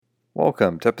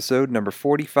Welcome to episode number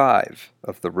 45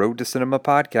 of the Road to Cinema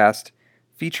podcast,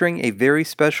 featuring a very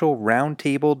special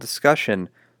roundtable discussion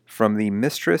from the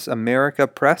Mistress America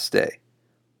press day.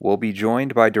 We'll be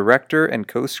joined by director and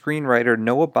co-screenwriter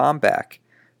Noah Baumbach,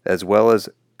 as well as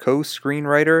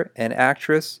co-screenwriter and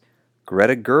actress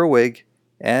Greta Gerwig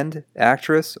and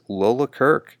actress Lola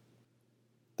Kirke.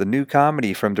 The new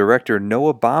comedy from director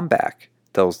Noah Baumbach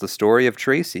tells the story of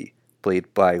Tracy,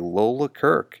 played by Lola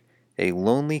Kirke, a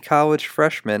lonely college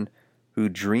freshman who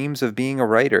dreams of being a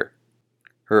writer.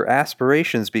 Her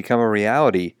aspirations become a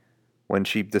reality when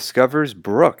she discovers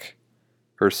Brooke,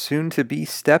 her soon-to-be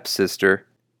stepsister,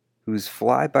 whose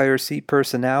fly-by-her-seat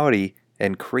personality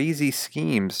and crazy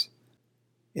schemes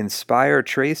inspire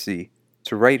Tracy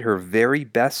to write her very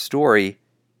best story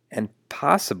and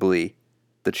possibly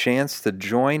the chance to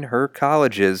join her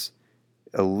college's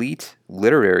elite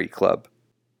literary club.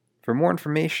 For more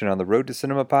information on the Road to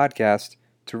Cinema podcast,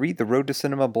 to read the Road to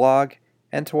Cinema blog,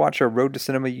 and to watch our Road to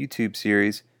Cinema YouTube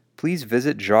series, please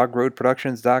visit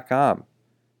jogroadproductions.com.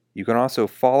 You can also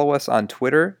follow us on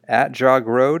Twitter at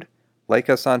jogroad, like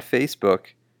us on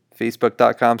Facebook,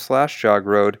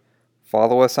 facebook.com/jogroad,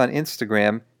 follow us on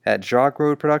Instagram at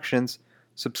jogroadproductions,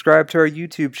 subscribe to our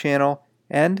YouTube channel,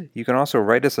 and you can also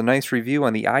write us a nice review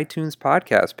on the iTunes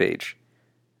podcast page.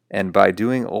 And by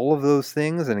doing all of those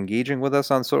things and engaging with us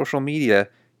on social media,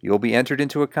 you'll be entered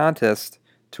into a contest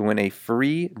to win a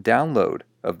free download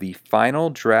of the Final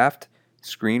Draft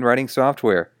screenwriting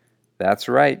software. That's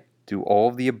right, do all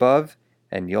of the above,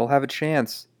 and you'll have a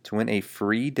chance to win a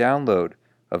free download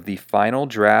of the Final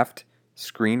Draft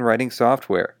screenwriting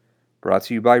software. Brought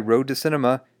to you by Road to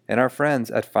Cinema and our friends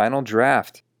at Final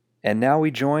Draft. And now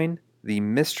we join the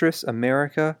Mistress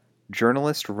America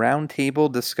Journalist Roundtable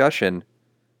discussion,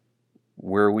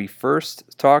 where we first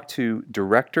talk to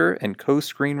director and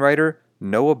co-screenwriter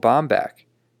Noah Baumbach.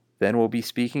 Then we'll be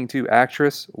speaking to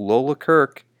actress Lola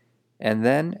Kirke, and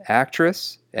then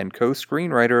actress and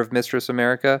co-screenwriter of Mistress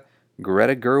America,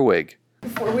 Greta Gerwig.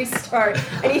 Before we start,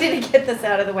 I needed to get this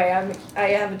out of the way. I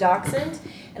have a dachshund,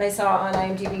 and I saw on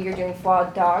IMDb you're doing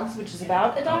Flawed Dogs, which is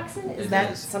about a dachshund. Is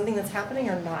that something that's happening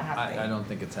or not happening? I don't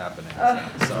think it's happening.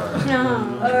 Sorry.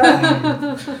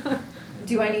 No.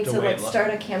 Do I need to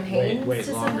start a campaign? Wait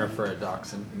longer for a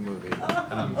dachshund movie.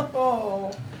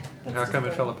 How come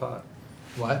it fell apart?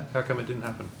 What? How come it didn't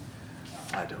happen?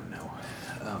 I don't know.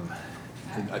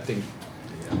 I think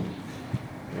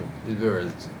there are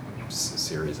a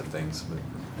series of things.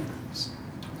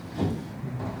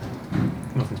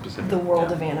 Nothing specific. The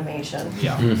world of animation.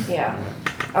 Yeah. Yeah.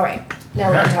 All right. Now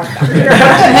we're going to talk about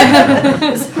it.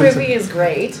 This movie is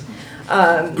great.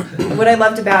 What I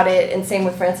loved about it, and same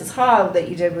with Frances Ha that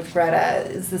you did with Greta,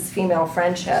 is this female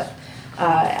friendship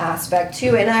aspect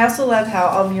too. And I also love how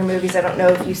all of your movies, I don't know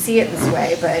if you see it this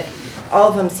way, but all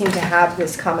of them seem to have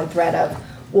this common thread of,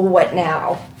 well, what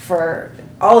now? For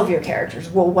all of your characters,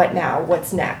 well, what now?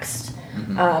 What's next?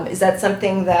 Mm-hmm. Is that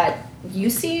something that you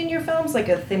see in your films, like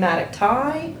a thematic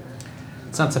tie?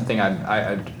 It's not something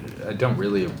I don't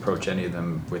really approach any of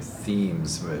them with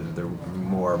themes. They're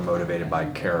more motivated by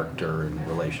character and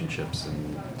relationships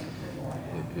and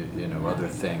other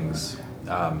things.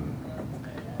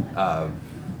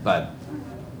 But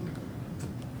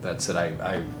that said,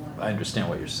 I understand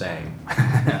what you're saying.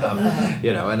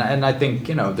 And I think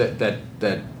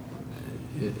that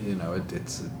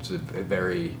it's a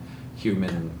very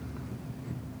human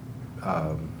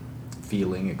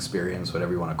feeling, experience,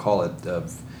 whatever you want to call it,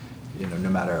 of no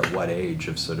matter at what age,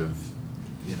 of sort of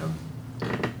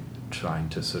trying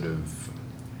to sort of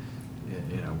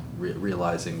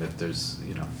realizing that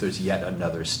there's yet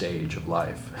another stage of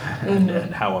life. Mm-hmm.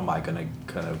 and how am I going to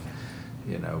kind of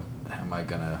how am I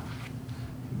going to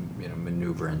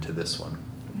maneuver into this one.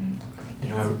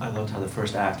 I loved how the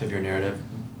first act of your narrative,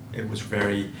 it was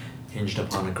very hinged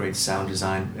upon a great sound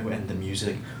design, and the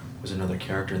music was another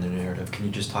character in the narrative. Can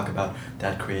you just talk about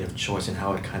that creative choice and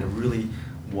how it kind of really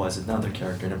was another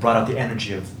character, and it brought out the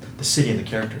energy of the city and the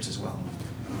characters as well?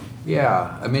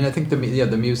 Yeah, I mean, I think the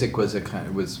music was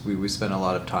we spent a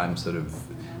lot of time sort of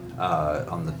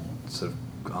on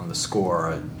the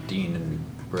score. Dean and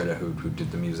Britta, who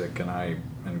did the music, and I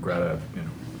and Greta,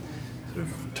 sort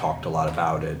of talked a lot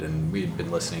about it, and we had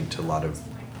been listening to a lot of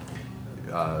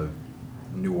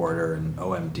New Order and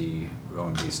OMD.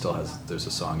 OMD still there's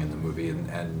a song in the movie,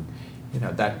 and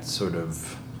that sort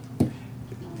of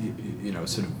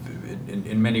sort of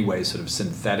in many ways sort of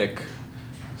synthetic,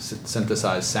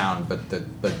 synthesized sound, but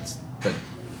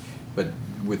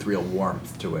with real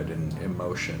warmth to it and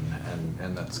emotion,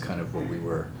 and that's kind of what we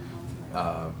were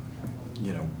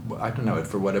you know, I don't know,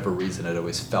 for whatever reason, it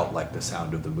always felt like the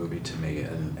sound of the movie to me,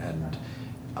 and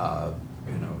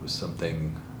you know, it was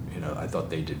something, you know, I thought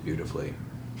they did beautifully.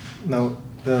 Now,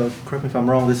 correct me if I'm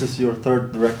wrong, this is your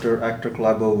third director-actor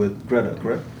collabo with Greta,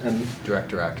 correct? And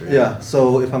Director-actor. yeah,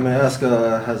 so if I may ask,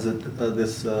 has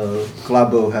this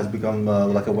collabo has become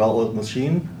like a well-oiled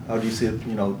machine? How do you see it,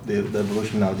 you know, the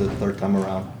evolution now the third time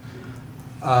around?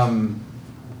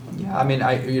 Yeah, I mean,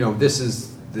 you know, this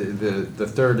is the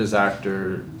third is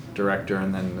actor, director,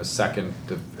 and then the second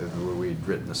where we'd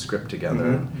written the script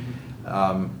together.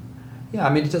 Mm-hmm. Yeah, I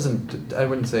mean, it doesn't. I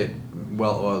wouldn't say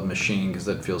well-oiled machine because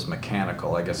that feels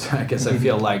mechanical. I guess I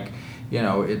feel like, you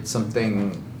know, it's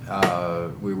something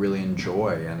we really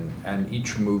enjoy, and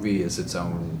each movie is its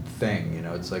own thing. You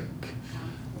know, it's like,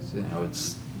 you know,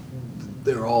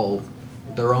 they're all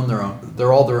their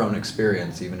own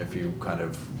experience, even if you kind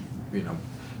of, you know,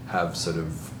 have sort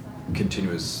of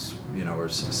continuous, you know, or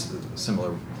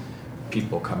similar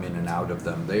people come in and out of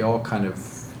them. They all kind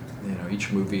of, you know,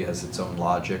 each movie has its own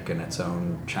logic and its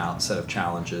own set of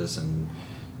challenges, and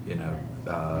you know,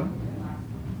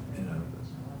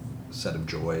 set of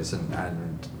joys,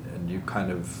 and you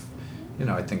kind of, you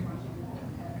know, I think,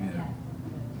 you know,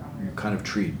 you kind of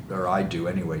treat, or I do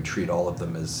anyway, treat all of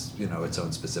them as, you know, its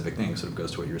own specific thing. Sort of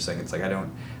goes to what you were saying. It's like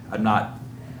I'm not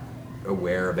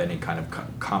aware of any kind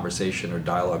of conversation or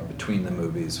dialogue between the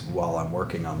movies while I'm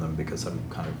working on them, because I'm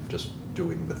kind of just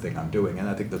doing the thing I'm doing. And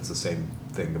I think that's the same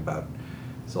thing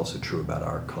it's also true about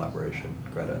our collaboration,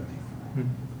 Greta.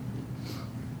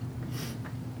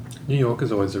 New York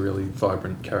is always a really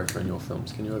vibrant character in your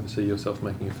films. Can you ever see yourself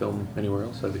making a film anywhere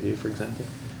else, over here, for example?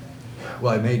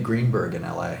 Well, I made Greenberg in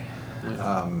LA.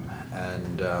 Yeah.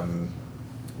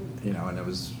 You know, and it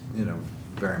was, you know,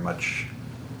 very much,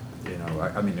 you know,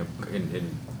 I mean,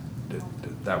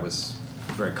 that was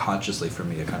very consciously for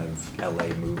me a kind of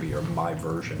LA movie, or my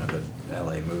version of an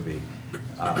LA movie.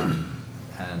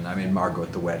 And I mean, Margot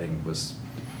at the Wedding was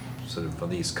sort of on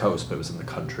the East Coast, but it was in the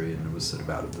country, and it was sort of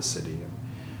out of the city.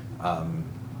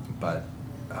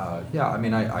 Yeah, I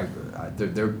mean,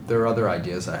 there are other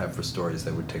ideas I have for stories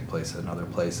that would take place in other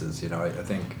places. You know, I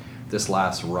think this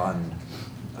last run,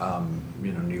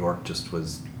 you know, New York just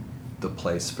was the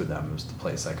place for them. It was the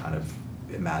place I kind of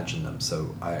imagined them.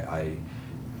 So I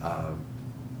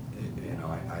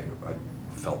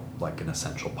felt like an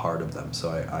essential part of them.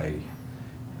 So I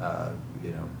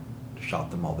you know,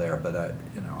 shot them all there. But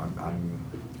you know,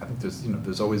 I think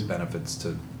there's always benefits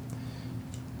to,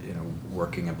 you know,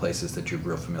 working in places that you have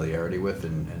real familiarity with,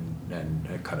 and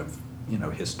kind of, you know,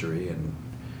 history and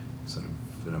sort of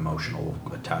an emotional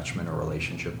attachment or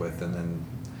relationship with. And then,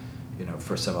 you know,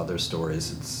 for some other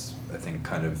stories, it's, I think,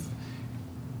 kind of,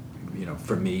 you know,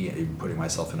 for me, putting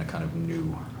myself in a kind of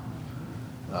new,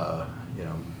 you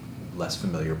know, less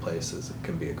familiar places, it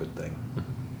can be a good thing.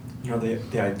 You know,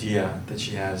 the idea that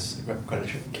Greta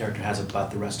character has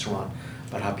about the restaurant,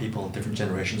 about how people in different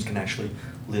generations can actually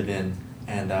live in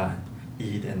and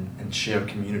eat and share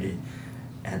community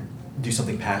and do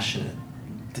something passionate.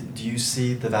 Do you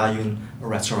see the value in a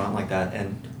restaurant like that,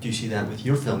 and do you see that with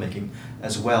your filmmaking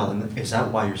as well? And is that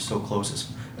why you're so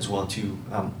close as well to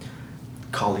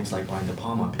colleagues like Brian De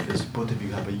Palma, because both of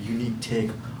you have a unique take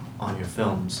on your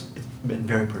films? It's been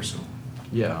very personal.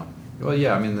 Yeah. Well,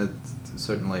 yeah. I mean,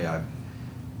 certainly,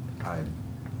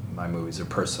 my movies are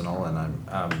personal, and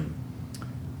I'm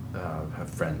have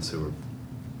friends who are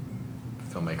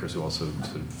filmmakers who also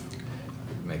sort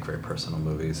of make very personal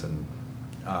movies, and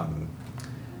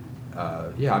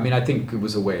yeah, I mean, I think it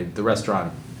was a way, the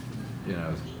restaurant, you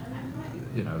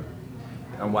know,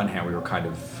 on one hand we were kind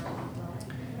of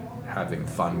having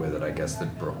fun with it, I guess,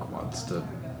 that Brooke wants to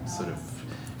sort of,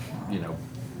 you know,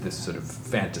 this sort of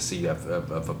fantasy of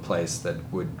a place that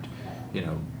would, you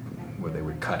know, where they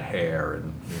would cut hair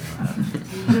and,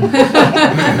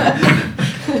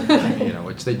 you know,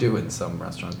 which they do in some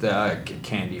restaurants,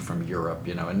 candy from Europe,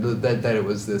 you know, and that it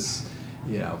was this,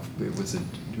 you know, it was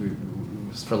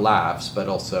for laughs, but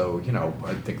also, you know,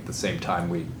 I think at the same time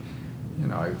we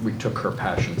took her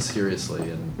passion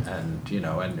seriously, and you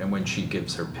know, and when she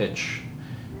gives her pitch,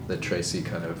 that Tracy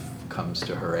kind of comes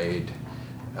to her aid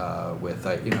with,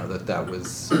 you know, that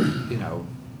was, you know,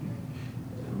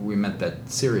 we meant that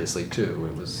seriously too.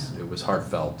 It was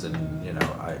heartfelt, and you know,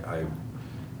 I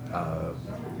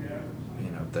you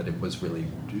know, that it was really,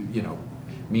 you know,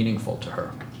 meaningful to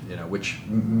her, you know, which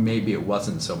maybe it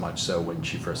wasn't so much so when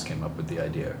she first came up with the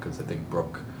idea, because I think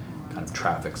Brooke kind of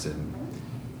traffics in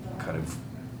kind of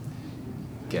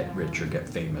get rich or get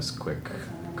famous quick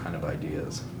kind of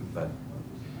ideas, but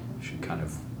she kind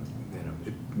of, you know,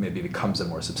 it maybe becomes a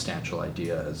more substantial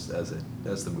idea as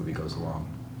the movie goes along.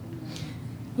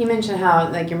 You mentioned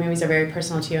how like your movies are very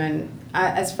personal to you, and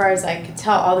as far as I could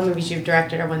tell, all the movies you've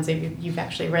directed are ones that you've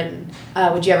actually written.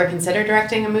 Would you ever consider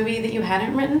directing a movie that you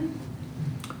hadn't written?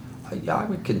 Yeah, I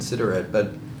would consider it,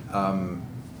 but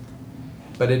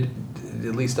it,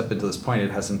 at least up until this point,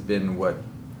 it hasn't been what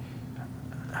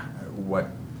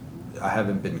I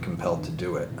haven't been compelled to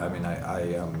do it. I mean,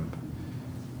 I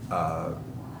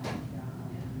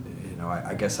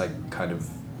guess I kind of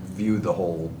view the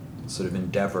whole sort of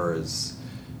endeavor as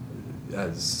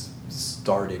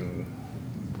starting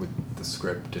with the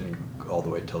script and all the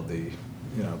way till the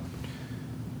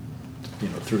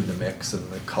through the mix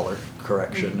and the color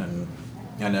correction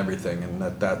and everything, and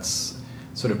that's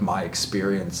sort of my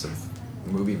experience of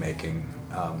movie making.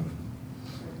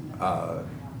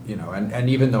 And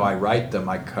even though I write them,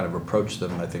 I kind of approach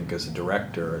them, I think, as a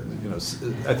director,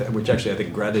 which actually I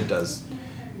think Greta does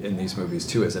in these movies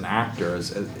too, as an actor,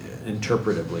 as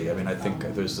interpretively. I mean, I think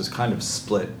there's this kind of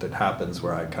split that happens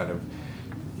where I kind of,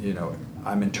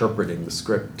 I'm interpreting the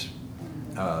script,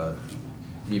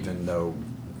 even though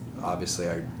obviously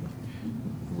I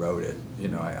wrote it.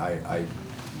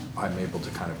 I'm able to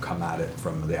kind of come at it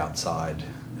from the outside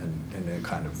and then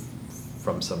kind of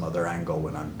from some other angle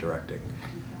when I'm directing.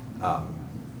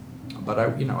 But I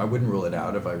wouldn't rule it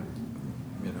out if I,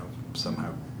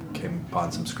 somehow came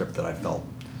upon some script that I felt,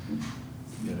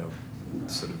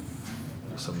 sort of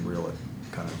some real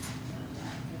kind of,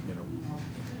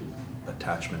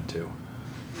 attachment to.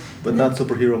 But not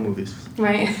superhero movies.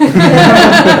 Right.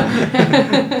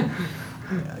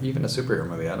 Yeah, even a superhero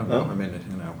movie, I don't know.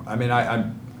 Oh.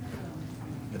 I'm.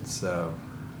 It's.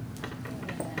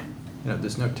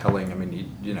 There's no telling. I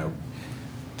mean,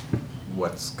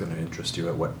 what's going to interest you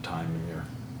at what time in your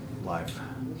life.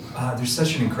 There's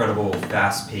such an incredible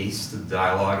fast-paced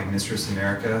dialogue in Mistress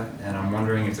America, and I'm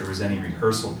wondering if there was any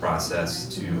rehearsal process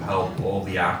to help all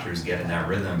the actors get in that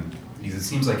rhythm, because it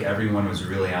seems like everyone was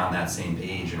really on that same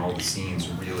page, and all the scenes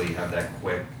really have that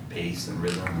quick pace and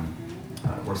rhythm,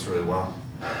 and it works really well.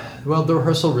 Well, the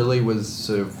rehearsal really was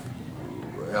sort of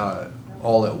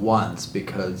all at once,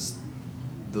 because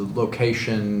the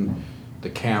location, the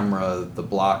camera, the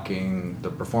blocking, the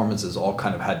performances all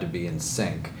kind of had to be in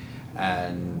sync.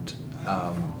 And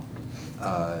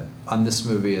on this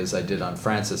movie, as I did on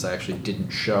Frances, I actually didn't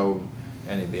show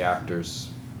any of the actors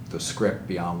the script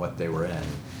beyond what they were in.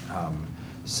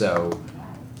 So,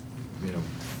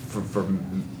 for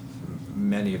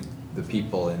many of the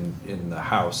people in the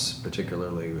house,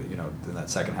 particularly, in that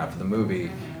second half of the movie,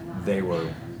 they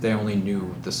only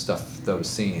knew the stuff, those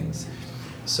scenes.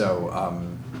 So,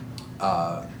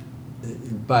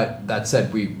 but that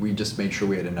said, we just made sure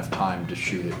we had enough time to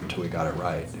shoot it until we got it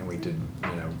right, and we did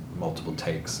multiple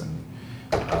takes, and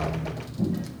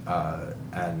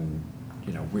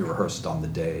we rehearsed on the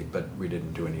day, but we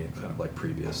didn't do any kind of like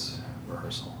previous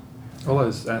rehearsal. All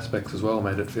those aspects as well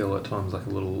made it feel at times like a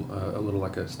little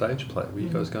like a stage play. Were you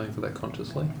guys going for that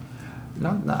consciously?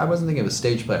 No, I wasn't thinking of a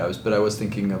stage play. I was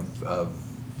thinking of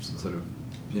sort of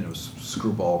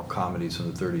screwball comedies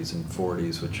from the 30s and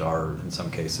 40s, which are in some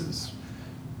cases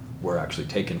were actually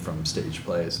taken from stage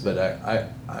plays. But I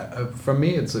for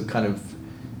me, it's a kind of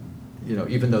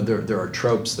even though there are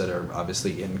tropes that are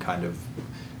obviously in kind of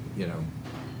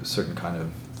a certain kind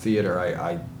of theater,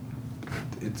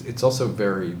 it's also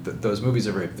very, those movies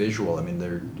are very visual. I mean,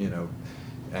 they're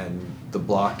and the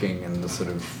blocking and the sort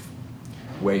of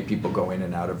way people go in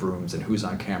and out of rooms and who's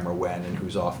on camera when and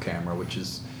who's off camera, which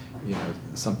is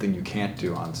something you can't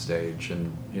do on stage,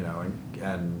 and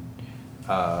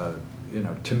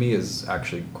to me is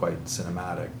actually quite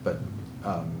cinematic, but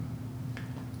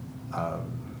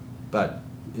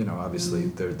obviously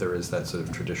there is that sort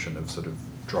of tradition of sort of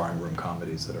drawing room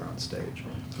comedies that are on stage.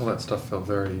 All that stuff felt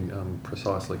very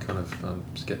precisely kind of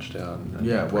sketched out. And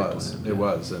yeah, it was,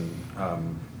 and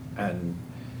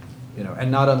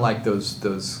not unlike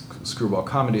those screwball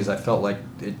comedies, I felt like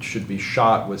it should be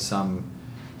shot with some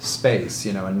space,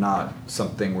 and not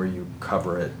something where you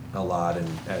cover it a lot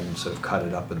and sort of cut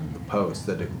it up in the post,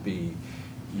 that it would be,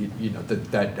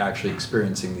 that actually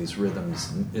experiencing these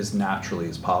rhythms as naturally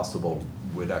as possible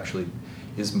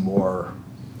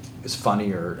is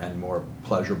funnier and more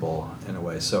pleasurable in a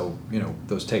way. So,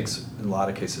 those takes in a lot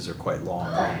of cases are quite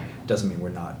long. It doesn't mean we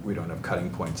don't have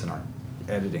cutting points in our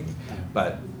editing,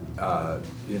 but I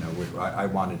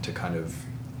wanted to kind of,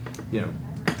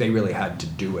 they really had to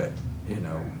do it,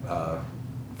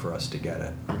 for us to get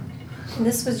it. And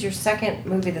this was your second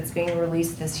movie that's being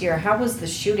released this year. How was the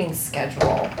shooting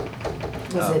schedule?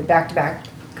 Was it back-to-back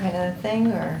kind of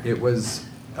thing, or? It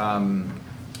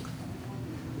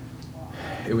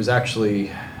was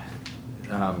actually,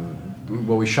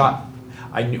 we shot,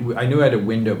 I knew I had a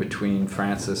window between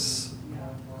Francis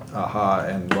Ha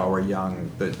and While We're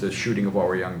Young, the shooting of While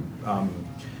We're Young,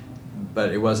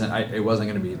 but it wasn't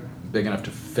going to be big enough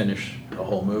to finish a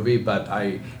whole movie. But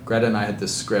Greta and I had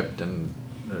this script and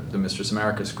the Mistress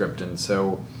America script, and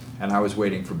I was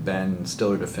waiting for Ben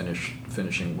Stiller to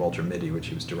finishing Walter Mitty, which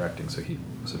he was directing, so he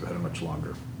sort of had a much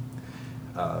longer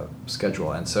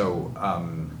schedule, and so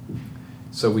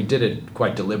we did it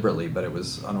quite deliberately, but it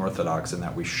was unorthodox in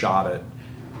that we shot it.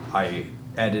 I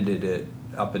edited it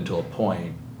up until a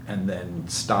point, and then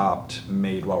stopped,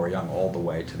 made While We're Young all the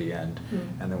way to the end,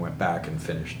 and then went back and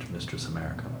finished Mistress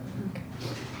America. Okay.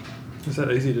 Is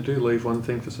that easy to do, leave one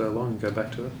thing for so long and go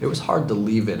back to it? It was hard to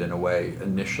leave it in a way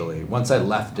initially. Once I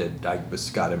left it, I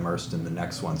got immersed in the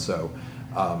next one. So,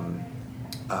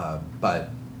 but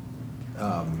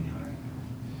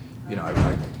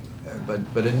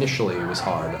initially it was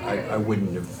hard. I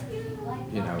wouldn't have,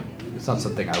 it's not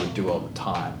something I would do all the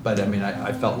time. But I mean,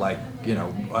 I felt like,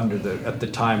 at the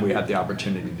time we had the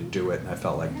opportunity to do it, and I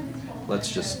felt like,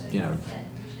 let's just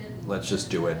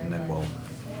do it, and then we'll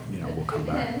come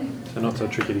back. So not so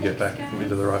tricky to get back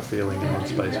into the right feeling in one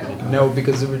space when you come. No,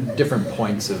 because there were different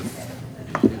points of,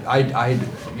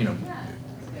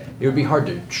 it would be hard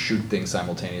to shoot things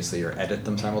simultaneously or edit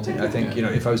them simultaneously. I think,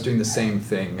 if I was doing the same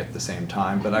thing at the same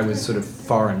time, but I was sort of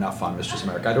far enough on Mistress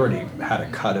America. I'd already had a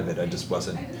cut of it. I just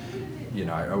wasn't,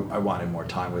 I wanted more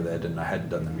time with it, and I hadn't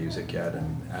done the music yet,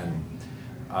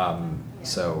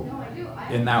 so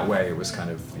in that way it was kind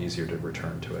of easier to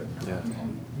return to it. Yeah.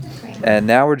 And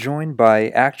now we're joined by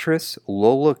actress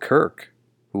Lola Kirke,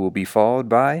 who will be followed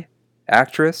by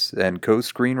actress and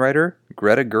co-screenwriter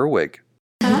Greta Gerwig.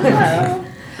 Hello.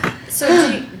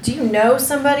 So do you know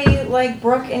somebody like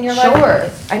Brooke in your Sure.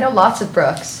 life? I know lots of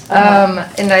Brooks, Uh-huh.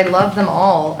 and I love them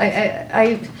all.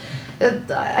 I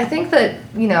think that,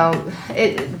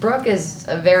 Brooke is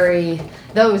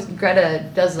though Greta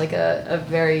does like a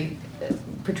very,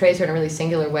 portrays her in a really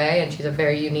singular way, and she's a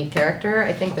very unique character.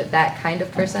 I think that kind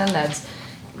of person that's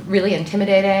really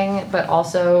intimidating but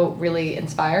also really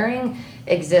inspiring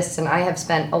exists, and I have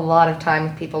spent a lot of time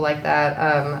with people like that.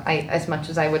 As much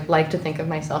as I would like to think of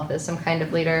myself as some kind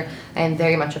of leader, I am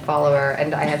very much a follower,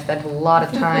 and I have spent a lot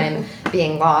of time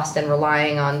being lost and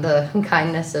relying on the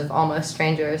kindness of almost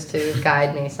strangers to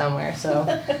guide me somewhere. So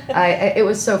it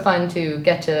was so fun to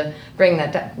get to bring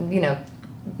that,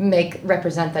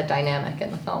 represent that dynamic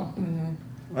in the film. Mm-hmm.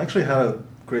 I actually had a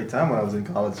great time when I was in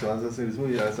college. So I was listening to this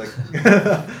movie. I was like,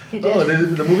 You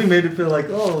did? the movie made it feel like,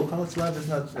 college life is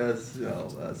not as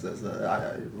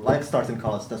life starts in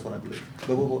college. That's what I believe.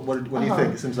 But what do you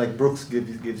think? It seems like Brooks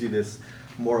gives you this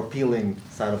more appealing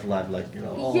side of life, like Yeah,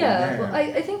 man. well,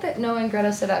 I think that Noah and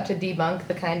Greta set out to debunk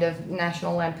the kind of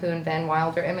National Lampoon Van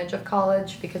Wilder image of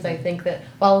college, because I think that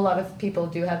while a lot of people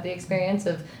do have the experience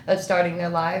of starting their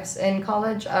lives in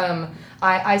college,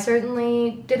 I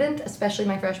certainly didn't, especially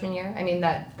my freshman year. I mean,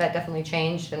 that definitely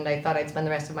changed, and I thought I'd spend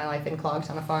the rest of my life in clogs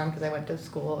on a farm because I went to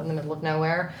school in the middle of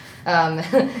nowhere,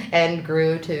 and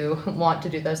grew to want to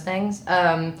do those things.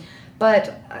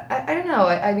 But I don't know,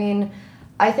 I mean,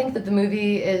 I think that the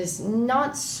movie is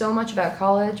not so much about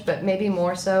college, but maybe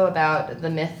more so about the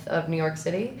myth of New York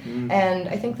City. Mm. And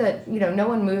I think that, no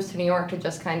one moves to New York to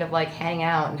just kind of like hang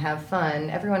out and have fun.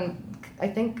 Everyone, I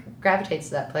think, gravitates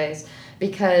to that place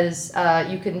because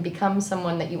you can become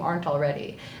someone that you aren't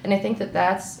already. And I think that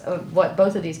that's what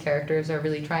both of these characters are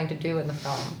really trying to do in the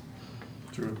film.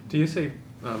 True. Do you see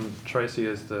Tracy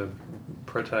as the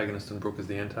protagonist and Brooke as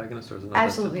the antagonist, or is it not?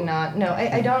 Absolutely not. No,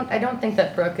 I don't think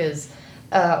that Brooke is...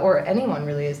 or anyone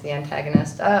really is the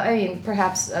antagonist. I mean,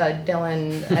 perhaps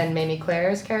Dylan and Mamie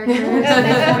Claire's characters.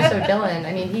 Maybe more so Dylan.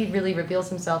 I mean, he really reveals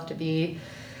himself to be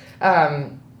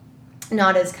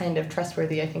not as kind of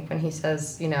trustworthy, I think, when he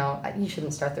says, you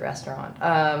shouldn't start the restaurant.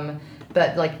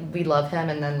 But, we love him,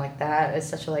 and then, that is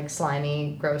such a,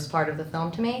 slimy, gross part of the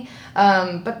film to me.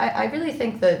 But I really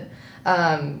think that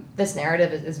this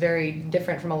narrative is very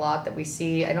different from a lot that we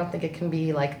see. I don't think it can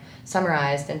be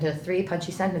summarized into 3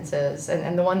 punchy sentences.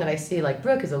 And the one that I see,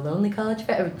 Brooke is a lonely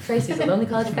Tracy's a lonely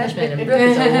college freshman, and Brooke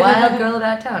is a wild girl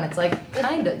about town. It's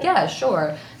kind of, yeah,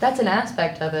 sure, that's an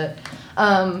aspect of it.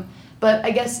 But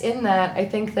I guess in that, I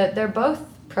think that they're both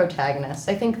protagonists.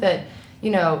 I think that,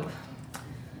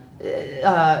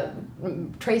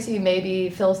 Tracy maybe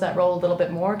fills that role a little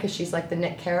bit more because she's like the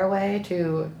Nick Carraway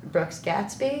to Brooke's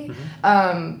Gatsby.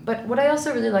 Mm-hmm. But what I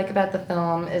also really like about the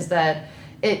film is that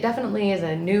it definitely is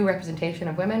a new representation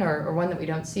of women, or one that we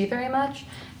don't see very much.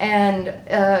 And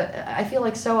I feel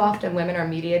like so often women are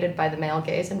mediated by the male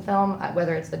gaze in film,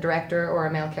 whether it's the director or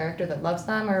a male character that loves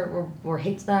them or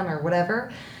hates them or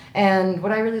whatever. And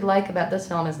what I really like about this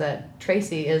film is that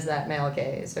Tracy is that male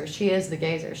gaze, or she is the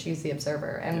gazer, she's the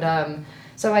observer. And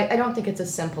so I don't think it's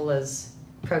as simple as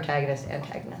protagonist,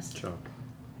 antagonist. Sure.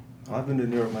 I've been to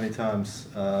New York many times,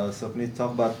 so can you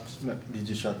talk about, did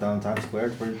you shut down Times Square?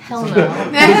 Hell no.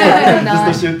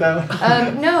 Just to shoot down?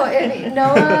 No,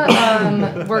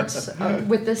 Noah works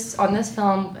with this on this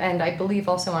film, and I believe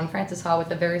also on Francis Ha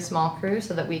with a very small crew,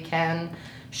 so that we can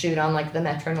shoot on like the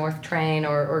Metro North train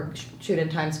or shoot in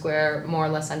Times Square more or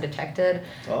less undetected.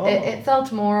 Oh. It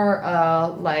felt more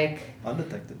like...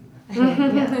 Undetected.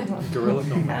 Guerrilla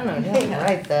film. I don't know, don't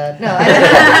write that. No,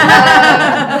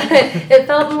 it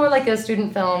felt more like a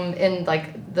student film in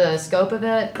like the scope of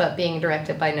it, but being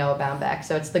directed by Noah Baumbach.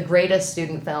 So it's the greatest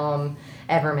student film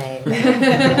ever made.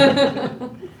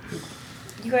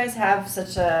 You guys have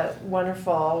such a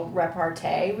wonderful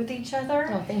repartee with each other.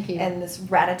 Oh, thank you. And this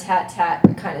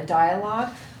rat-a-tat-tat kind of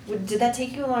dialogue. Did that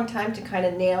take you a long time to kind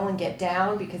of nail and get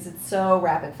down because it's so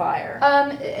rapid fire?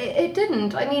 It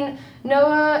didn't. I mean,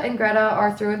 Noah and Greta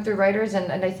are through and through writers,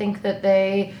 and I think that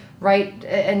they write,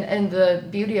 and the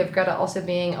beauty of Greta also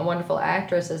being a wonderful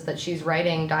actress is that she's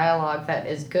writing dialogue that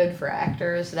is good for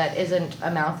actors, that isn't a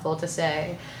mouthful to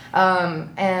say.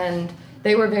 And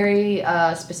they were very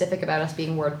specific about us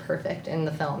being word perfect in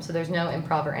the film, so there's no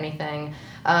improv or anything.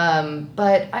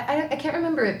 But I can't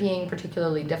remember it being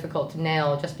particularly difficult to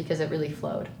nail just because it really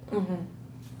flowed. Mm-hmm.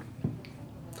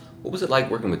 What was it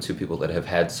like working with two people that have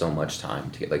had so much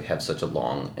time to have such a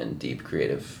long and deep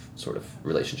creative sort of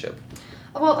relationship?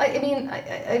 Well, I mean,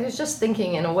 I was just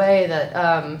thinking in a way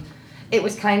that it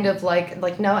was kind of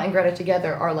like Noah and Greta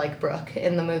together are like Brooke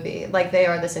in the movie. Like, they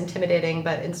are this intimidating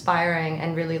but inspiring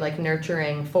and really like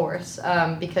nurturing force,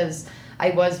 because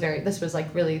this was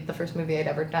like really the first movie I'd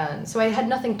ever done. So I had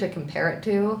nothing to compare it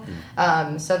to.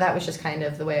 So that was just kind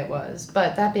of the way it was.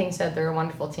 But that being said, they're a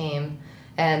wonderful team.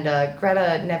 And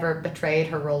Greta never betrayed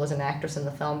her role as an actress in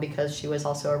the film because she was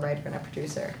also a writer and a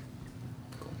producer.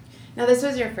 Now, this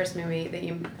was your first movie that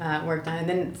you worked on, and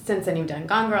then since then you've done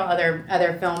Gone Girl,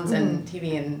 other films and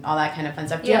TV and all that kind of fun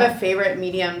stuff. Do you have a favorite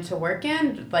medium to work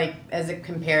in, like as it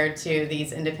compared to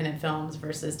these independent films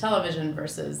versus television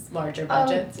versus larger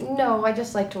budgets? No, I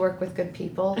just like to work with good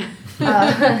people.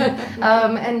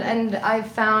 And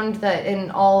I've found that in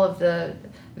all of the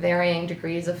varying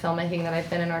degrees of filmmaking that I've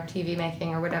been in, or TV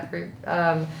making or whatever,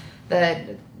 that,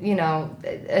 you know,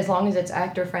 as long as it's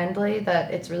actor friendly,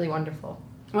 that it's really wonderful.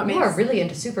 You are really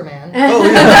into Superman. Oh,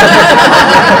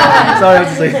 yeah. Sorry, I was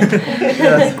just saying.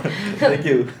 Yes. Thank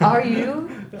you. Are you,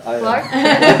 Clark?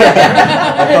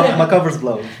 My cover's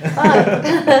blown.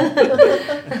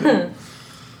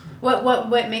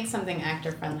 What makes something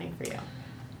actor friendly for you?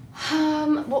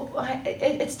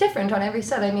 It's different on every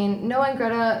set. I mean, Noah and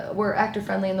Greta were actor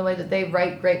friendly in the way that they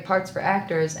write great parts for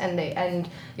actors, and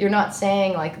you're not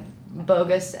saying like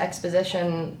bogus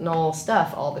expositional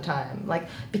stuff all the time, like,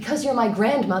 because you're my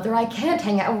grandmother I can't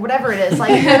hang out, or whatever it is.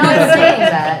 Like, you're not saying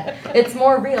that. It's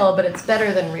more real, but it's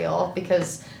better than real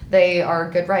because they are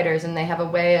good writers and they have a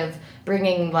way of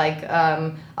bringing like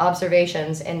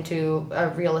observations into a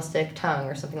realistic tongue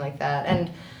or something like that.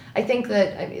 And I think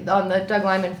that on the Doug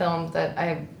Liman film that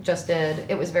I just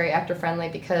did, it was very actor-friendly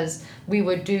because we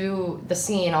would do the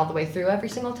scene all the way through every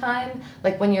single time.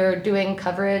 Like, when you're doing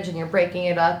coverage and you're breaking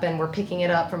it up and we're picking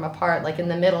it up from a part, like in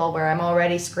the middle where I'm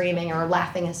already screaming or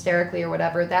laughing hysterically or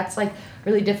whatever, that's like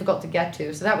really difficult to get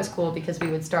to. So that was cool because we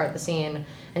would start the scene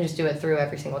and just do it through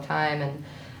every single time.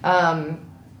 And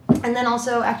then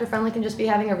also actor-friendly can just be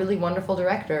having a really wonderful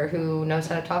director who knows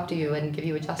how to talk to you and give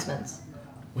you adjustments.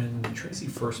 When Tracy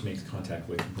first makes contact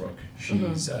with Brooke, she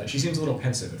seems a little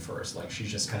pensive at first. Like,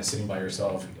 she's just kind of sitting by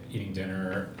herself, eating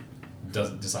dinner,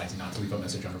 decides not to leave a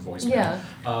message on her voicemail. Yeah.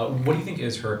 What do you think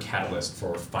is her catalyst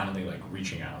for finally, like,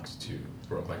 reaching out to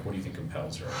Brooke? Like, what do you think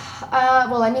compels her?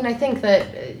 Well, I mean, I think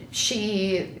that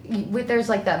there's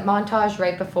like that montage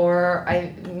right before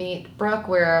I meet Brooke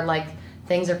where like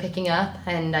things are picking up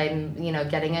and I'm, you know,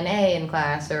 getting an A in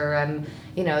class, or I'm,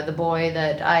 you know, the boy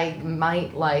that I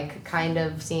might like kind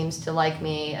of seems to like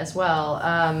me as well.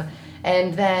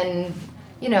 And then,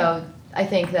 you know, I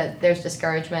think that there's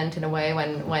discouragement in a way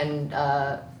when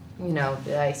you know,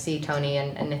 I see Tony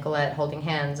and Nicolette holding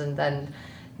hands, and then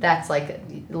that's like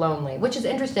lonely, which is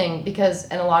interesting because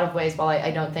in a lot of ways, while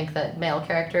I don't think that male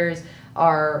characters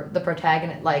are the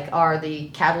protagonist, like are the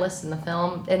catalysts in the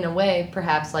film, in a way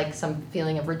perhaps like some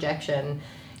feeling of rejection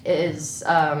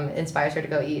inspires her to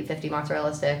go eat 50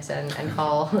 mozzarella sticks and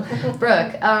call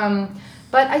Brooke.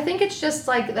 But I think it's just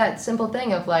like that simple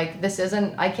thing of like,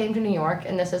 I came to New York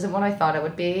and this isn't what I thought it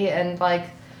would be, and like,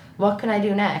 what can I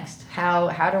do next?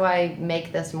 How do I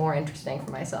make this more interesting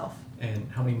for myself? And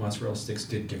how many mozzarella sticks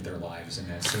did give their lives in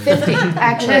that scene? 50,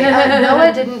 actually.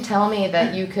 Noah didn't tell me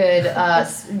that you could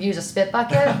use a spit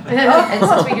bucket. And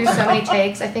since we do so many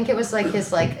takes, I think it was like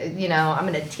his I'm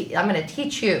gonna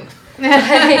teach you.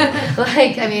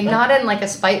 I mean, not in like a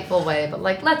spiteful way, but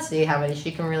like, let's see how many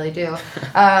she can really do.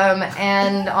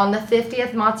 And on the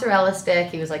 50th mozzarella stick,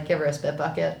 he was like, give her a spit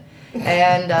bucket.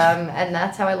 And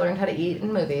that's how I learned how to eat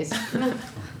in movies.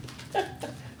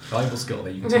 Valuable skill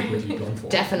that you can take with you going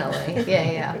forward. Definitely,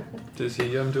 yeah. Does he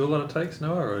do a lot of takes,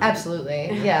 Noah? Or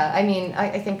Absolutely, yeah. I mean,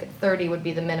 I think 30 would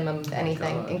be the minimum of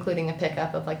anything, including a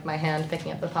pickup of like my hand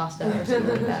picking up the pasta or something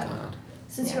like that.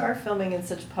 Since you are filming in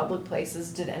such public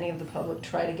places, did any of the public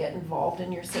try to get involved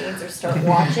in your scenes or start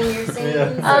watching your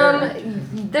scenes?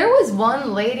 There was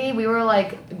one lady, we were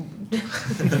like,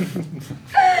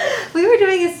 we were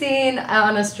doing a scene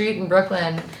on a street in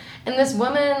Brooklyn, and this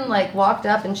woman like walked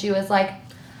up and she was like,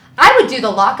 I would do the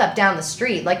lockup down the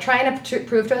street, like trying to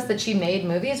prove to us that she made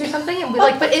movies or something, and we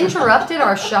but interrupted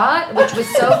our shot, which was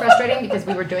so frustrating because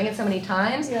we were doing it so many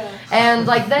times, and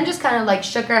like then just kind of like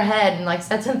shook her head and like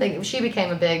said something. She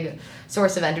became a big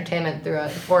source of entertainment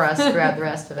for us throughout the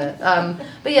rest of it.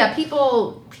 But yeah,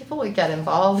 people would get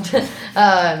involved.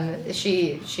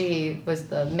 She was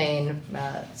the main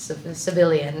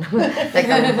civilian that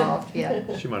got involved.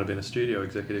 Yeah. She might have been a studio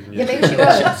executive. Yeah, maybe she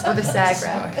was with a SAG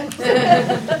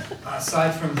rep.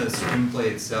 Aside from the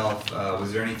screenplay itself,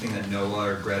 was there anything that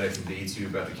Noah or Greta conveyed to you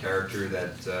about the character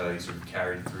that you sort of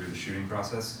carried through the shooting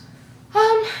process?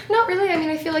 Not really. I mean,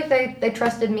 I feel like they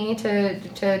trusted me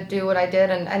to do what I did,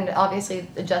 and obviously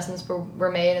adjustments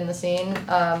were made in the scene.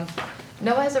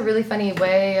 Noah has a really funny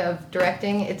way of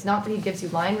directing. It's not that he gives you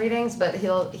line readings, but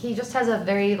he just has a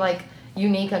very like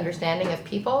unique understanding of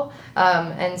people,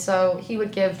 and so he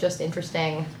would give just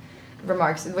interesting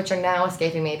remarks, which are now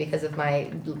escaping me because of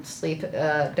my sleep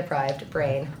deprived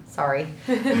brain. Sorry.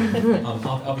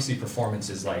 Obviously, performance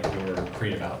is like your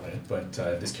creative outlet, but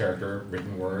this character,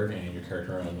 written word, and your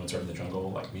character on One Sword in the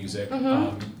Jungle, like music.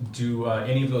 Do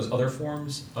any of those other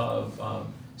forms of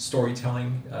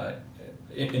storytelling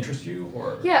interest you,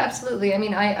 or? Yeah, absolutely. I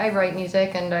mean, I write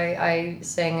music and I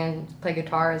sing and play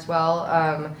guitar as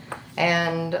well.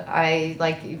 And I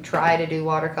like try to do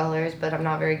watercolors, but I'm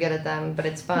not very good at them, but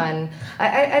it's fun.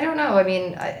 I don't know. I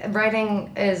mean,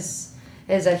 writing is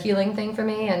a healing thing for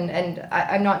me, and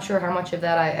I'm not sure how much of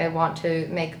that I want to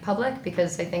make public,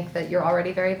 because I think that you're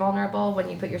already very vulnerable when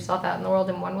you put yourself out in the world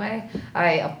in one way.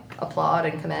 I applaud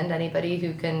and commend anybody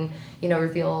who can,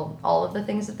 reveal all of the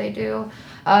things that they do.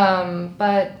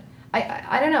 But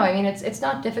I don't know. I mean, it's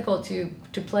not difficult to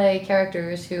play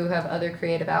characters who have other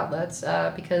creative outlets,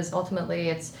 because ultimately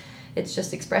it's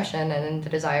just expression and the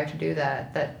desire to do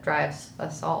that drives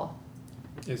us all.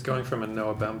 Is going from a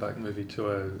Noah Baumbach movie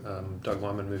to a Doug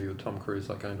Liman movie with Tom Cruise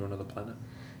like going to another planet?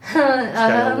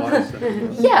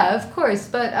 Scale-wise? Yeah, of course.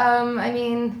 But I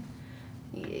mean,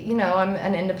 I'm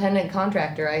an independent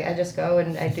contractor. I just go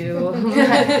and I do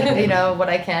what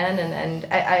I can, and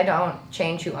I don't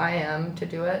change who I am to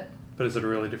do it. But is it a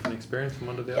really different experience from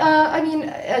one to the other? I mean,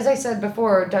 as I said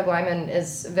before, Doug Liman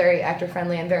is very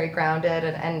actor-friendly and very grounded,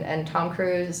 and Tom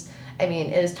Cruise, I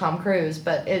mean, is Tom Cruise,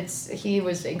 but he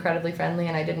was incredibly friendly,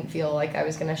 and I didn't feel like I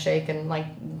was going to shake and like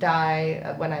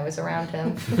die when I was around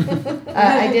him.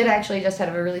 I did actually just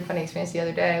have a really funny experience the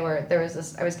other day where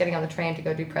I was getting on the train to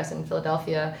go do press in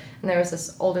Philadelphia, and there was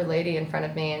this older lady in front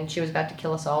of me, and she was about to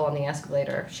kill us all on the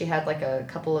escalator. She had like a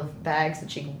couple of bags that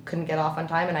she couldn't get off on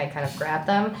time, and I kind of grabbed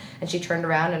them, and she turned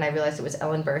around, and I realized it was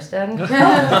Ellen Burstyn. And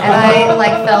I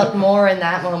like felt more in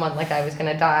that moment like I was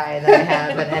going to die than I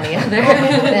had with any other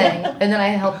thing. And then I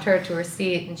helped her to her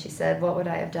seat, and she said, "What would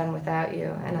I have done without you?"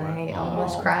 And I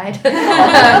almost cried. But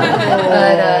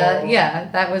yeah,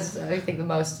 that was, I think, the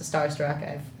most starstruck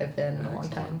I've been in a long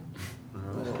time.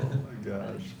 Oh my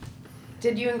gosh.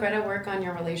 Did you and Greta work on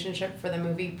your relationship for the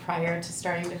movie prior to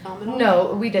starting to film it all?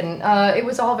 No, we didn't. It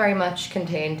was all very much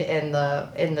contained in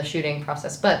the shooting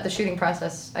process. But the shooting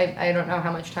process, I don't know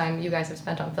how much time you guys have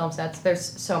spent on film sets. There's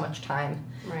so much time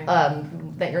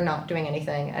that you're not doing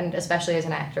anything, and especially as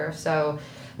an actor. So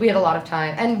we had a lot of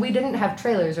time, and we didn't have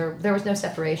trailers, or there was no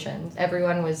separation.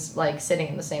 Everyone was like sitting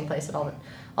in the same place at all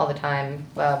the time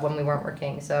when we weren't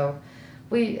working. So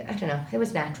I don't know, it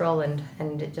was natural, and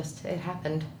it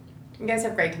happened. You guys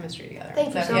have great chemistry together.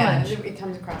 Thank you so yeah, much. It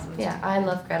comes across on the Yeah, screen. I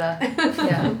love Greta.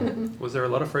 Yeah. Was there a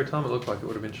lot of free time? It looked like it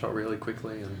would have been shot really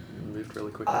quickly and moved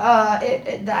really quickly.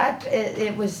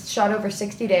 It was shot over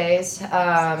 60 days,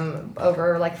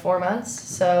 over like 4 months.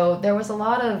 So there was a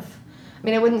lot of, I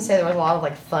mean, I wouldn't say there was a lot of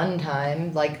like fun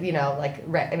time, like, you know, like,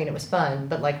 I mean, it was fun,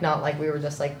 but like not like we were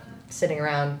just like sitting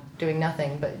around doing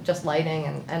nothing, but just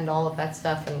lighting and all of that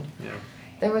stuff. And Yeah.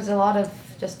 there was a lot of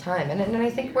just time. And I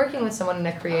think working with someone in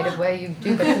a creative way, you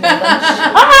do get to know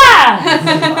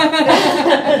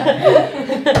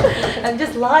them. I'm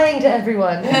just lying to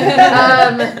everyone. You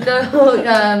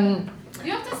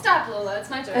have to stop, Lola. It's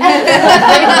my turn.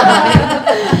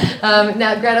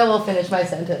 Now Greta will finish my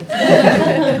sentence.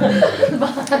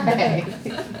 Bye.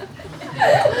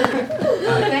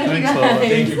 Thank you, Thanks, guys. Lola.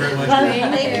 Thank you very much. Thank you.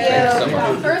 Thanks so much.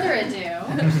 Without further ado,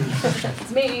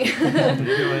 It's me. How you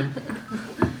doing?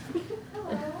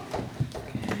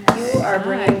 You are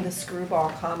bringing the screwball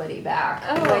comedy back.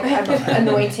 Oh. Like I'm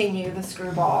anointing you the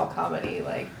screwball comedy,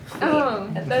 like. Oh,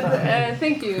 that's,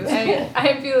 thank you.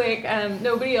 I feel like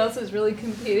nobody else is really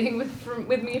competing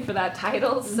with me for that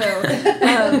title, so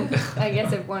I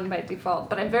guess I've won by default.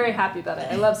 But I'm very happy about it.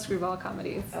 I love screwball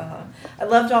comedies. I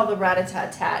loved all the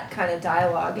rat-a-tat-tat kind of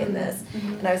dialogue in this,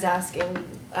 and I was asking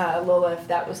Lola if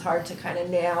that was hard to kind of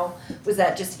nail. Was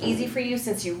that just easy for you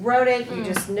since you wrote it? You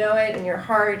just know it in your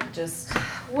heart, just.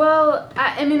 Well,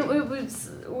 I mean,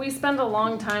 we spend a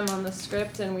long time on the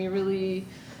script, and we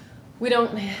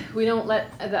don't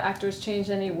let the actors change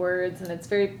any words, and it's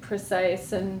very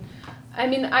precise. And I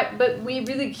mean, but we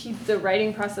really keep the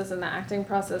writing process and the acting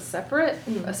process separate.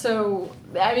 So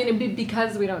I mean,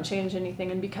 because we don't change anything,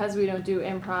 and because we don't do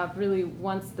improv, really,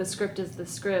 once the script is the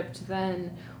script,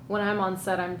 then when I'm on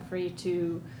set, I'm free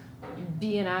to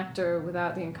be an actor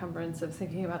without the encumbrance of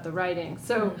thinking about the writing.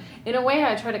 So in a way,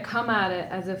 I try to come at it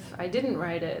as if I didn't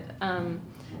write it.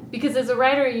 Because as a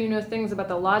writer, you know things about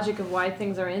the logic of why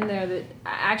things are in there that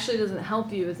actually doesn't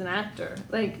help you as an actor.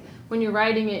 Like when you're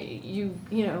writing it, you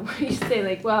know, you say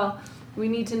like, well, we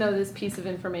need to know this piece of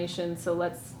information, so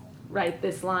let's write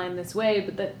this line this way,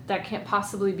 but that can't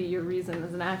possibly be your reason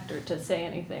as an actor to say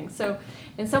anything. So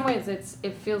in some ways,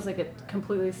 it feels like a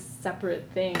completely separate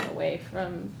thing away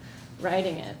from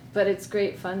writing it, but it's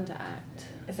great fun to act.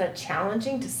 Is that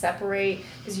challenging to separate?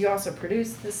 Because you also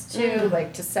produce this too,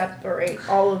 like to separate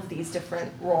all of these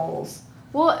different roles.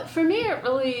 Well, for me, it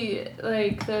really,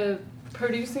 like the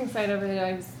producing side of it,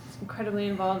 I was incredibly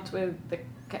involved with the,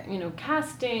 you know,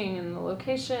 casting and the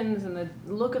locations and the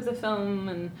look of the film,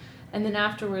 and then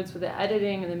afterwards with the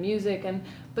editing and the music,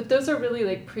 but those are really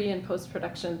like pre and post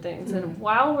production things. And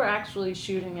while we're actually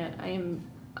shooting it, I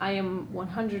am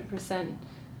 100%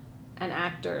 an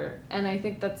actor, and I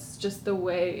think that's just the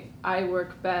way I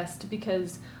work best,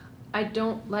 because I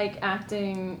don't like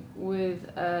acting with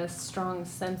a strong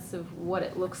sense of what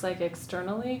it looks like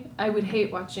externally. I would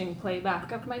hate watching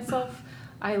playback of myself.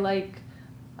 I like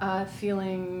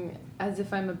feeling as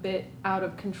if I'm a bit out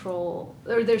of control,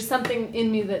 or there's something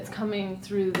in me that's coming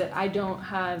through that I don't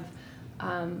have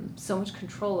so much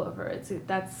control over.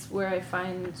 That's where I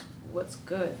find what's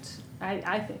good.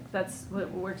 I think that's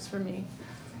what works for me.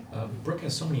 Brooke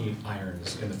has so many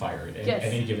irons in the fire at Yes.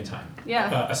 any given time.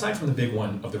 Yeah. Aside from the big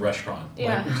one of the restaurant,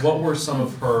 Yeah. like, what were some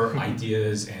of her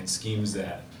ideas and schemes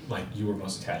that like you were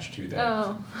most attached to that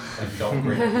like felt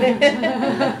great?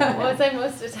 What was I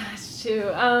most attached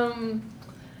to?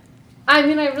 I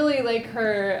mean, I really like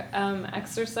her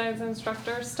exercise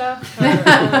instructor stuff.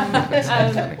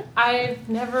 I've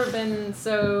never been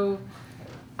so.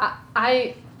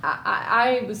 I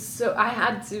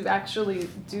had to actually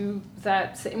do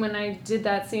that when I did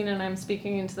that scene, and I'm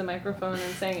speaking into the microphone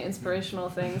and saying inspirational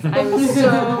things.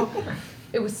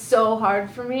 It was so hard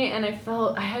for me, and I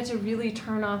felt I had to really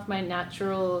turn off my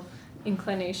natural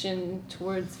inclination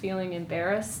towards feeling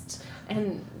embarrassed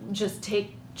and just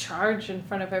take charge in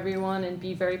front of everyone and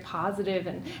be very positive.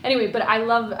 And anyway, but I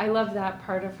love that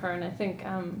part of her, and I think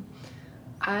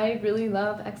I really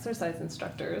love exercise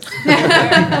instructors.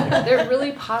 They're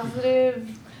really positive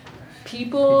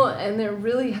people, and they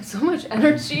really have so much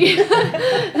energy.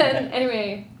 And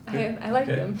anyway, I like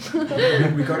them.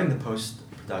 Regarding the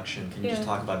post-production, can you just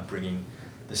talk about bringing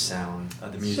the sound,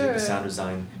 the music, the sound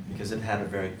design, because it had a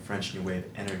very French New Wave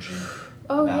energy.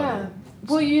 Oh yeah.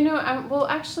 Well, you know,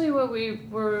 actually, what we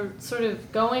were sort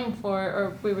of going for,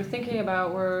 or we were thinking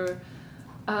about, were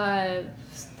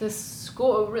the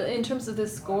score. In terms of the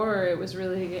score, it was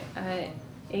really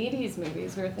 80s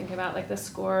movies. We were thinking about like the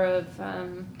score of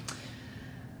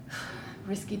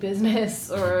Risky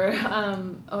Business, or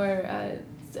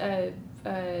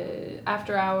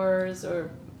After Hours, or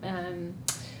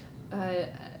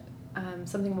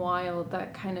Something Wild,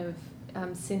 that kind of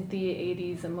synthy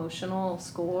 80s emotional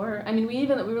score. I mean, we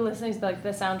were listening to like the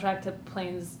soundtrack to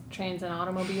Planes, Trains, and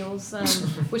Automobiles,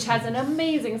 which has an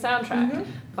amazing soundtrack,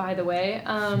 by the way.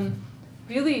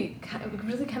 Really kind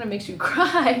of makes you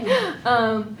cry.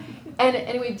 And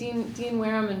anyway, Dean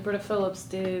Wareham and Britta Phillips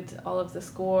did all of the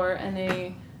score, and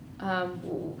they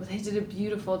did a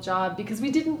beautiful job because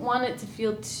we didn't want it to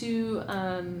feel too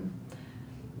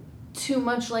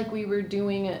much like we were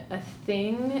doing a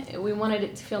thing. We wanted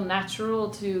it to feel natural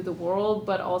to the world,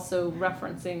 but also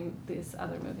referencing these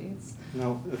other movies.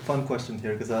 Now, a fun question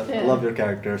here, because I love your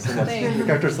character so much. Your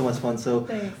character is so much fun. So,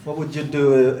 Thanks. What would you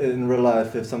do in real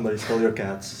life if somebody stole your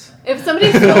cats? If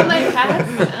somebody stole my cats,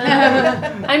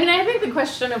 I mean, I think the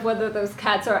question of whether those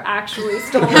cats are actually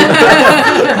stolen, I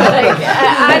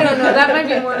don't know. That might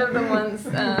be one of the ones.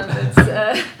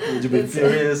 Would you be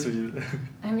furious? Would you?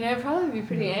 I mean, I'd probably be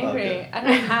pretty angry. Okay. I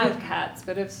don't have cats,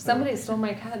 but if somebody stole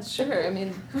my cats, sure. I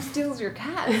mean, who steals your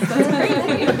cats? That's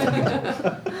crazy.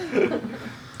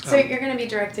 So you're going to be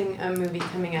directing a movie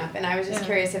coming up, and I was just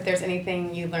curious if there's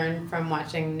anything you learned from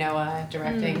watching Noah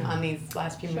directing on these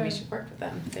last few movies you've worked with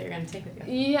them that you're going to take with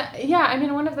you. Yeah. I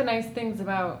mean, one of the nice things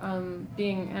about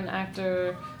being an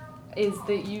actor is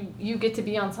that you get to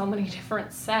be on so many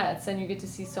different sets, and you get to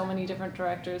see so many different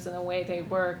directors and the way they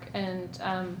work. And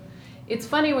it's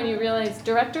funny when you realize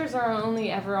directors are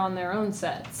only ever on their own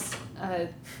sets.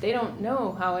 They don't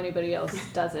know how anybody else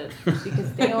does it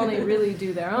because they only really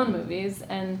do their own movies.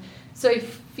 And so I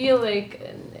feel like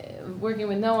working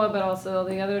with Noah, but also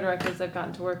the other directors I've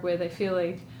gotten to work with, I feel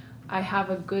like I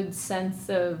have a good sense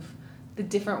of the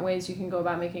different ways you can go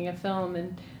about making a film.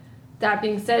 And that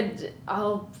being said,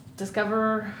 I'll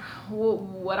discover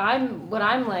what I'm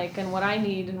like and what I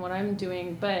need and what I'm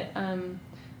doing. But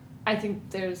I think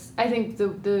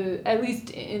the at least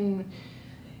in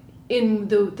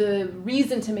the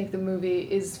reason to make the movie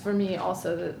is for me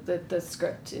also that the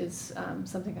script is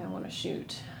something I want to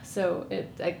shoot. So it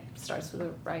starts with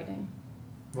the writing.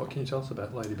 What can you tell us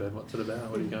about Lady Bird? What's it about?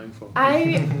 What are you going for?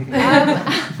 I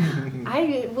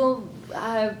will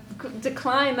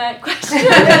decline that question.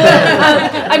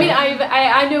 I mean,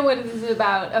 I know what it is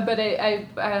about, but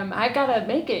I gotta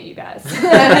make it, you guys.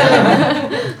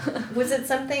 Was it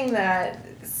something that,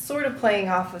 sort of playing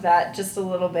off of that just a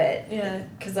little bit,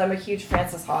 because I'm a huge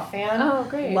Frances Ha fan. Oh,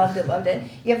 great. Loved it.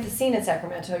 You have the scene in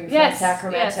Sacramento. You're Yes, from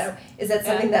Sacramento. yes. Is that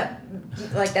something that,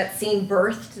 like, that scene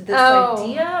birthed this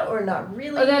idea, or not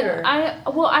really? I've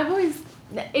always,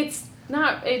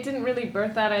 it didn't really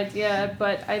birth that idea,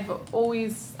 but I've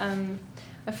always,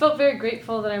 I felt very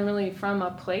grateful that I'm really from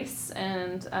a place,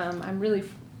 and I'm really,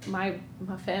 my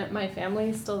family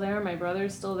is still there, my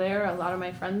brother's still there, a lot of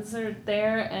my friends are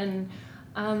there, and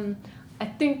I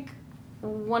think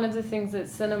one of the things that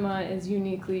cinema is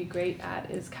uniquely great at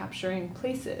is capturing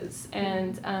places.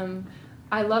 And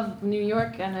I love New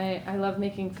York, and I love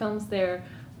making films there,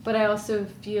 but I also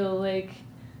feel like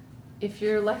if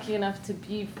you're lucky enough to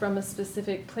be from a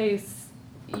specific place,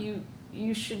 you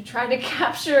should try to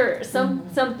capture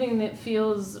something that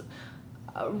feels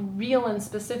real and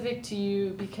specific to you,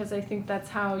 because I think that's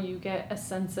how you get a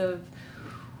sense of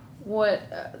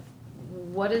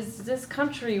what is this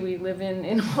country we live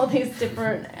in all these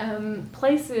different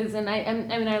places. And I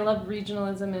mean, I love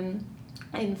regionalism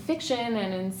in fiction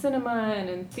and in cinema and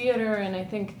in theater, and I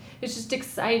think it's just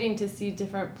exciting to see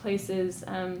different places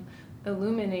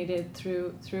illuminated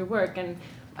through work. And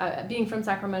being from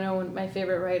Sacramento, my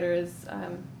favorite writer is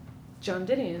Joan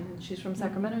Didion, and she's from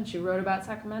Sacramento, and she wrote about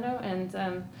Sacramento. And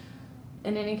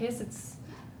in any case, it's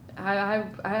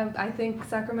I think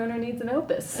Sacramento needs an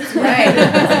opus. That's right.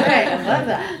 I love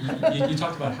that. You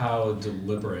talked about how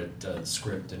deliberate the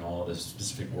script and all the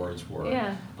specific words were.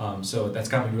 Yeah. So that's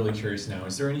got me really curious now.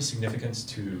 Is there any significance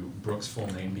to Brooke's full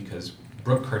name? Because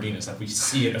Brooke Cardenas, like, we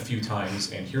see it a few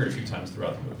times and hear it a few times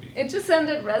throughout the movie. It just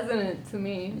sounded resonant to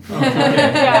me. Oh,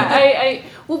 okay.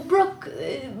 Well,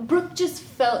 Brooke just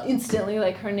felt instantly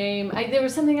like her name. There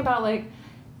was something about, like,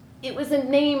 it was a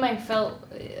name it felt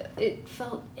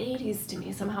 80s to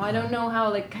me somehow. I don't know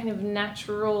how, like, kind of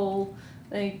natural,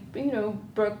 like,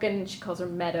 Brooke, and she calls her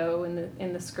Meadow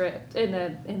in the script, in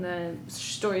the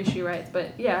story she writes.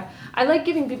 But yeah, I like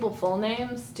giving people full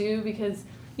names too, because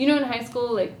in high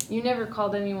school, like, you never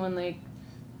called anyone like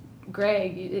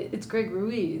Greg. It's Greg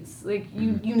Ruiz. Like,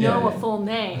 you know a full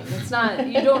name. It's not,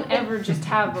 you don't ever just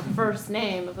have a first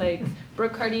name of, like,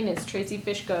 Brooke Cardenas, Tracy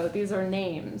Fishko. These are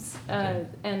names.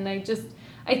 And I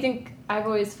think I've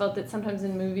always felt that sometimes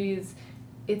in movies,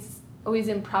 it's always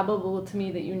improbable to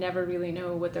me that you never really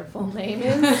know what their full name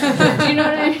is. Do you know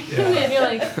what I mean? Yeah. And you're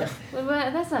like, well,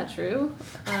 that's not true.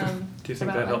 Do you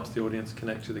think that helps the audience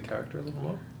connect to the character a little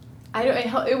more?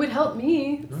 It would help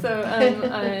me. So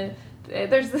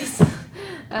there's this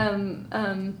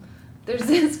there's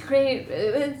this great,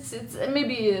 it's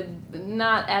maybe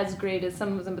not as great as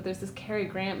some of them, but there's this Cary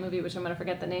Grant movie, which I'm going to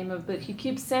forget the name of, but he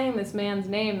keeps saying this man's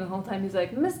name the whole time. He's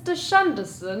like, Mr.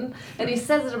 Shunderson, and he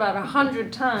says it about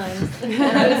 100 times, and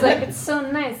I was like, it's so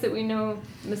nice that we know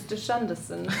Mr.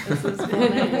 Shunderson is his full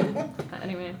name.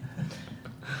 Anyway.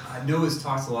 Noah's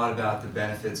talked a lot about the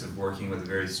benefits of working with a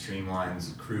very streamlined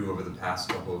crew over the past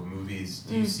couple of movies.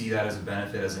 Do you see that as a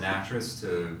benefit as an actress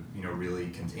to, really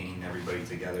contain everybody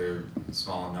together in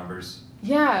small numbers?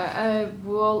 Yeah,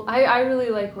 well, I really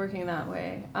like working that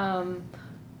way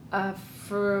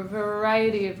for a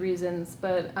variety of reasons,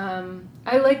 but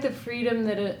I like the freedom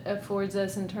that it affords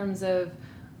us in terms of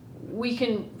we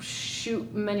can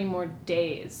shoot many more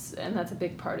days, and that's a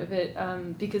big part of it,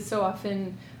 because so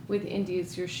often with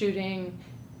indies you're shooting,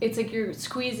 it's like you're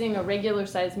squeezing a regular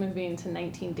sized movie into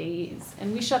 19 days,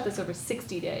 and we shot this over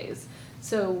 60 days,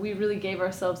 so we really gave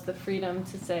ourselves the freedom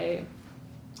to say,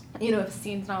 if a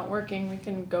scene's not working, we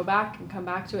can go back and come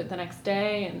back to it the next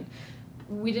day, and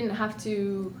we didn't have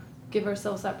to give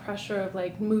ourselves that pressure of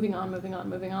like moving on,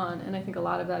 and I think a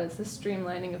lot of that is the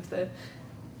streamlining of the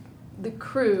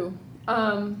crew.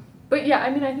 But yeah,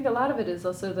 I think a lot of it is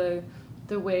also the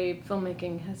way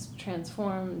filmmaking has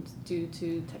transformed due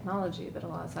to technology that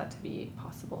allows that to be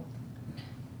possible.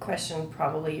 Question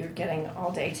probably you're getting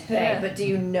all day today, but do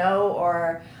you know,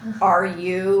 or are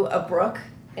you a Brooke?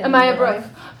 Am I a Brooke?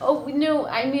 Oh no,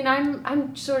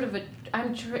 I'm sort of if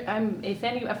I'm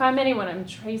anyone, I'm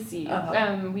Tracy.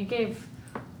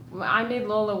 I made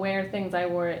Lola wear things I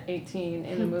wore at 18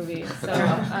 in the movie. So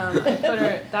I put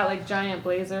her that giant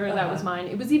blazer, that was mine.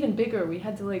 It was even bigger. We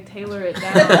had to tailor it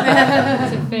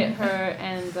down to fit her,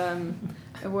 and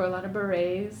I wore a lot of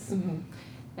berets. Mm-hmm.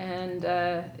 And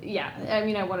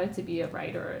I wanted to be a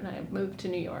writer, and I moved to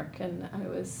New York, and it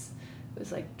was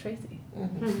like Tracy.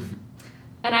 Mm-hmm.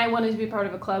 And I wanted to be part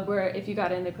of a club where if you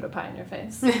got in, they put a pie in your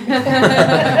face.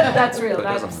 That's real.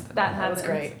 That happens. That's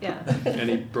great. Yeah.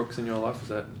 Any Brooks in your life? Is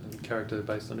that a character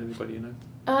based on anybody you know?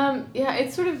 Yeah,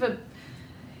 it's sort of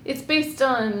it's based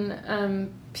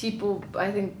on people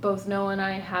I think both Noah and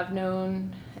I have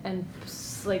known, and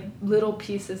little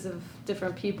pieces of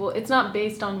different people. It's not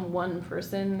based on one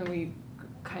person. We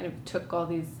kind of took all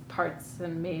these parts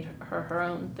and made her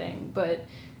own thing. But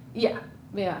yeah.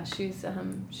 Yeah, she's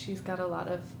got a lot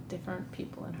of different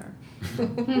people in her.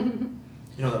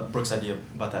 That Brooke's idea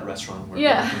about that restaurant where you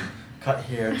can cut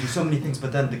hair, do so many things,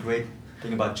 but then the great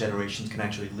thing about generations can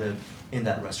actually live in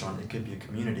that restaurant. It could be a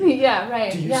community. Yeah,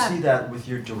 right. Do you see that with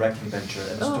your directing venture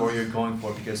and the story you're going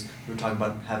for? Because you were talking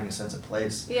about having a sense of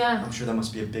place. Yeah. I'm sure that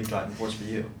must be a big driving force for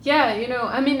you. Yeah,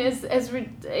 as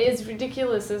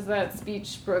ridiculous as that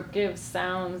speech Brooke gives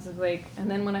sounds,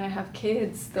 and then when I have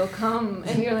kids, they'll come,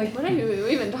 and you're like, what are you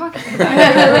even talking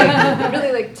about? You're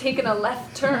really taking a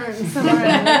left turn somewhere,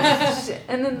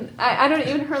 and then I don't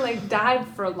even her dive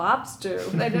for lobster.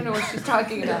 I don't know what she's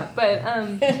talking about, but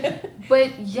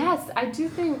yes, I do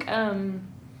think, not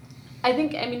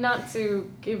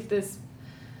to give this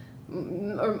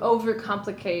or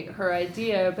overcomplicate her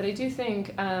idea, but I do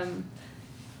think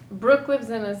Brooke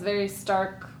lives in this very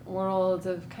stark world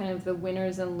of kind of the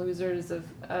winners and losers of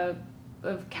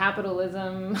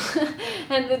capitalism,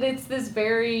 and that it's this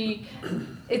very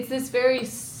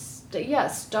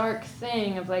stark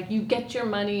thing of you get your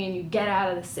money and you get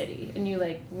out of the city and you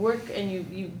work and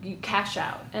you cash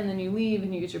out, and then you leave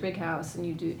and you get your big house and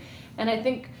you do. And I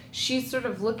think she's sort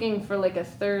of looking for a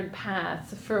third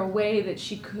path, for a way that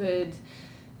she could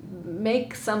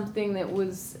make something that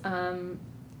was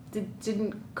that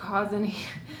didn't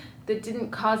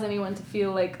cause anyone to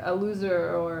feel like a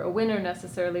loser or a winner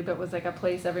necessarily, but was a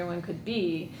place everyone could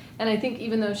be. And I think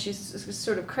even though she's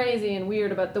sort of crazy and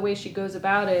weird about the way she goes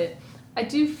about it, I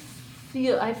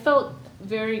felt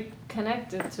very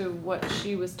connected to what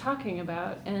she was talking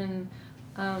about. And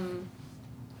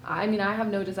I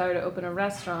have no desire to open a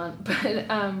restaurant, but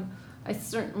I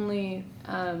certainly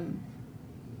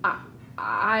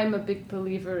I'm a big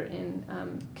believer in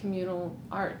communal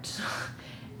art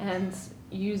and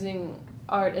using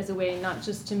art as a way not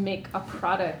just to make a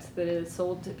product that is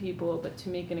sold to people, but to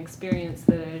make an experience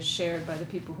that is shared by the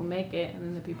people who make it and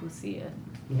then the people who see it.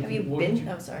 Have you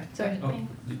been? Sorry.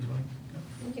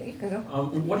 You can go.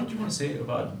 What did you want to say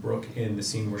about Brooke in the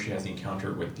scene where she has the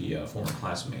encounter with the former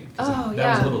classmate? That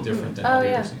was a little different than all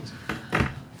the other scenes.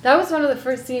 That was one of the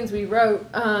first scenes we wrote.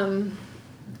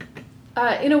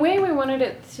 In a way, we wanted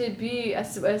it to be it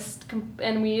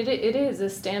is a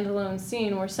standalone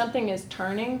scene where something is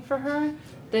turning for her,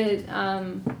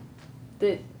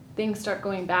 that things start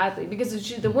going badly,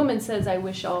 because the woman says, "I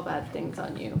wish all bad things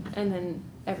on you," and then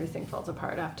everything falls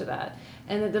apart after that,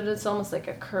 and that it's almost like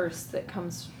a curse that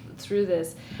comes through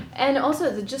this. And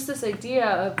also just this idea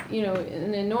of, in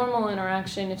a normal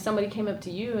interaction, if somebody came up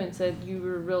to you and said you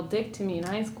were a real dick to me in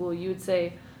high school, you would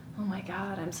say, "Oh my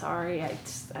God, I'm sorry,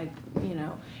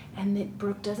 and that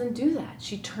Brooke doesn't do that.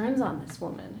 She turns on this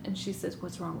woman and she says,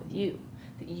 "What's wrong with you?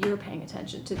 That you're paying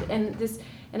attention to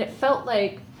and it felt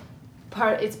like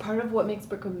it's part of what makes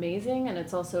Brooke amazing, and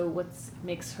it's also what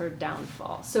makes her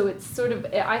downfall. So it's sort of,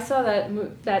 I saw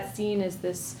that scene as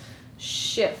this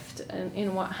shift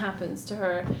in what happens to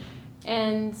her,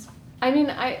 and I mean,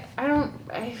 I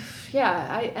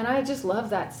just love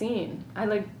that scene. I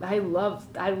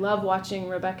love watching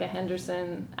Rebecca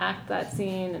Henderson act that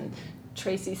scene, and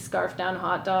Tracy scarf down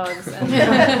hot dogs, and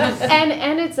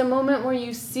and it's a moment where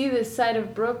you see this side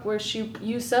of Brooke where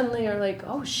you suddenly are like,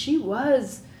 oh,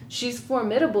 she's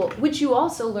formidable, which you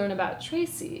also learn about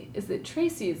Tracy, is that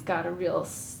Tracy's got a real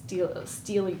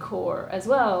steely core as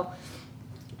well.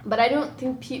 But I don't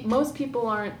think most people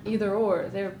aren't either or.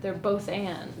 They're both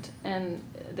and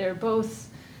they're both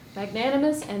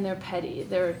magnanimous and they're petty.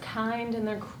 They're kind and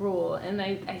they're cruel. And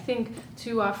I think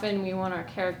too often we want our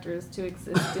characters to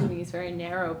exist in these very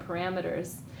narrow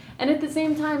parameters. And at the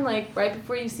same time, like right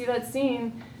before you see that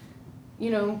scene,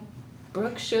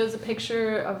 Brooke shows a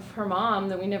picture of her mom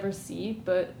that we never see,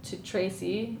 but to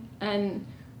Tracy, and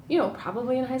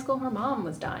probably in high school her mom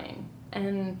was dying,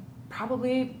 and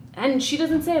she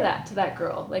doesn't say that to that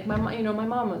girl. Like my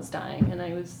mom was dying, and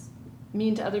I was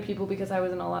mean to other people because I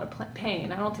was in a lot of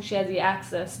pain. I don't think she has the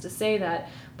access to say that,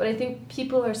 but I think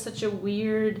people are such a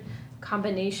weird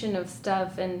combination of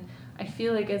stuff, and I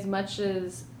feel like as much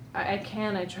as I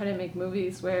try to make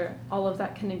movies where all of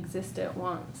that can exist at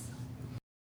once.